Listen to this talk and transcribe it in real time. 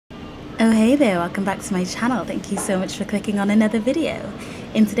Oh hey there, welcome back to my channel. Thank you so much for clicking on another video.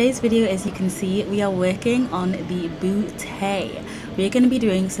 In today's video, as you can see, we are working on the bootay. We're going to be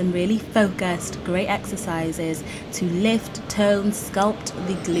doing some really focused, great exercises to lift, tone, sculpt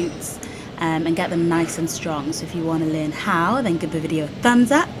the glutes and get them nice and strong. So if you want to learn how, then give the video a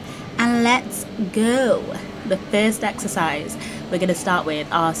thumbs up and let's go. The first exercise we're going to start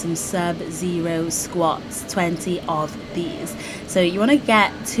with are some sub-zero squats, 20 of these. So you want to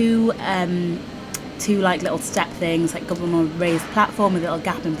get two like little step things, like go on a raised platform with a little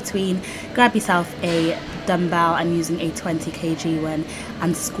gap in between. Grab yourself a dumbbell. I'm using a 20 kg one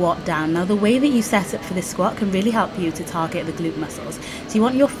and squat down. Now the way that you set up for this squat can really help you to target the glute muscles. So you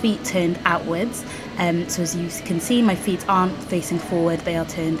want your feet turned outwards. So as you can see, my feet aren't facing forward, they are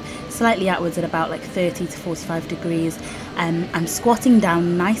turned slightly outwards at about like 30 to 45 degrees. I'm squatting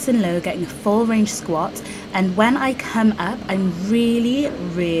down nice and low, getting a full range squat, and when I come up, I'm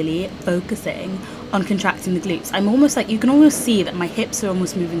really focusing on contracting the glutes. I'm almost like, you can almost see that my hips are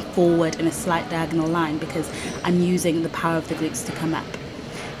almost moving forward in a slight diagonal line because I'm using the power of the glutes to come up.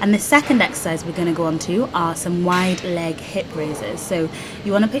 And the second exercise we're going to go on to are some wide leg hip raises. So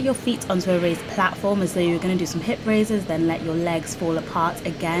you want to put your feet onto a raised platform as though you're going to do some hip raises, then let your legs fall apart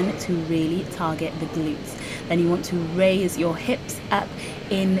again to really target the glutes. Then you want to raise your hips up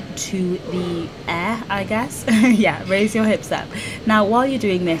into the air, I guess. Yeah, raise your hips up. Now while you're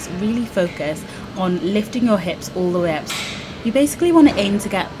doing this, really focus on lifting your hips all the way up. You basically want to aim to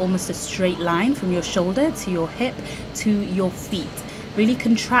get almost a straight line from your shoulder to your hip to your feet. Really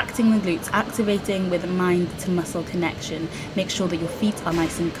contracting the glutes, activating with mind to muscle connection. Make sure that your feet are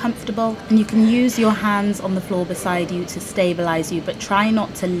nice and comfortable, and you can use your hands on the floor beside you to stabilize you, but try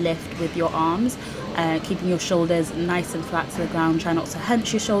not to lift with your arms. Keeping your shoulders nice and flat to the ground. Try not to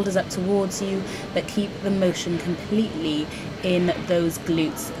hunch your shoulders up towards you, but keep the motion completely in those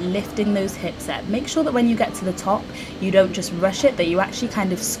glutes, lifting those hips up. Make sure that when you get to the top, you don't just rush it, that you actually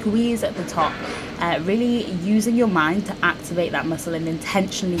kind of squeeze at the top, really using your mind to activate that muscle and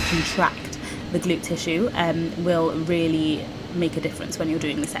intentionally contract the glute tissue will really make a difference when you're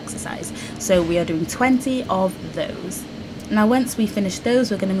doing this exercise. So we are doing 20 of those. Now once we finish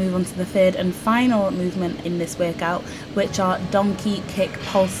those, we're going to move on to the third and final movement in this workout, which are donkey kick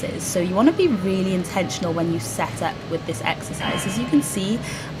pulses. So you want to be really intentional when you set up with this exercise. As you can see,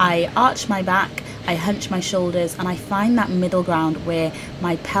 I arch my back, I hunch my shoulders, and I find that middle ground where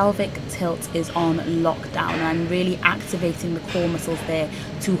my pelvic tilt is on lockdown, and I'm really activating the core muscles there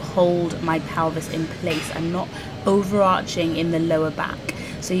to hold my pelvis in place. I'm not overarching in the lower back.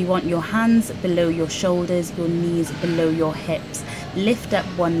 So you want your hands below your shoulders, your knees below your hips. Lift up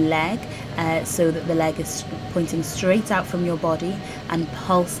one leg so that the leg is pointing straight out from your body, and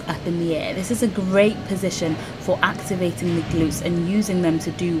pulse up in the air. This is a great position for activating the glutes and using them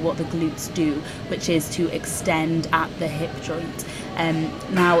to do what the glutes do, which is to extend at the hip joint.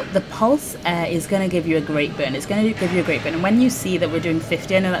 Now the pulse is going to give you a great burn. It's going to give you a great burn, and when you see that we're doing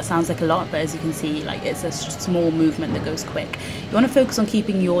 50, I know that sounds like a lot, but as you can see, like, it's a small movement that goes quick. You want to focus on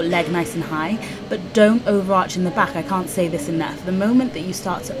keeping your leg nice and high, but don't overarch in the back. I can't say this enough. The moment that you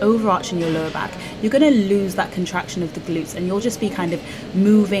start to overarch in your lower back, you're going to lose that contraction of the glutes, and you'll just be kind of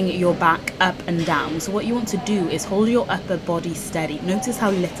moving your back up and down. So what you want to do is hold your upper body steady. Notice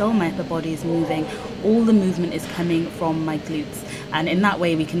how little my upper body is moving. All the movement is coming from my glutes, and in that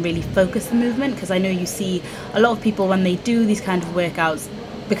way we can really focus the movement, because I know you see a lot of people when they do these kind of workouts,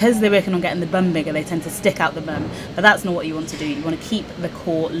 because they're working on getting the bum bigger, they tend to stick out the bum, but that's not what you want to do. You want to keep the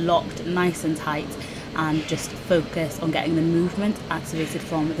core locked nice and tight and just focus on getting the movement activated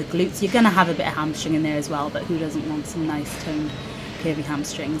from the glutes. You're going to have a bit of hamstring in there as well, but who doesn't want some nice toned curvy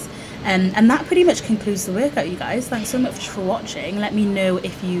hamstrings? And that pretty much concludes the workout, you guys. Thanks so much for watching. Let me know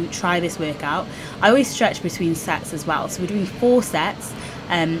if you try this workout. I always stretch between sets as well, so we're doing 4 sets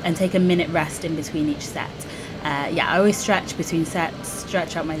and take a minute rest in between each set. Yeah, I always stretch between sets,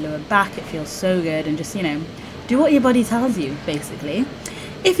 stretch out my lower back. It feels so good, and just, you know, do what your body tells you, basically.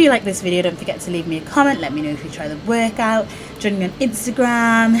 If you like this video, don't forget to leave me a comment. Let me know if you try the workout. Join me on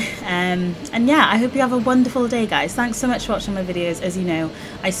Instagram. And yeah, I hope you have a wonderful day, guys. Thanks so much for watching my videos. As you know,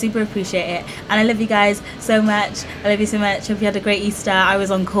 I super appreciate it. And I love you guys so much. I love you so much. Hope you had a great Easter. I was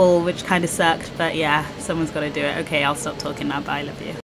on call, which kind of sucked. But yeah, someone's got to do it. Okay, I'll stop talking now. Bye. I love you.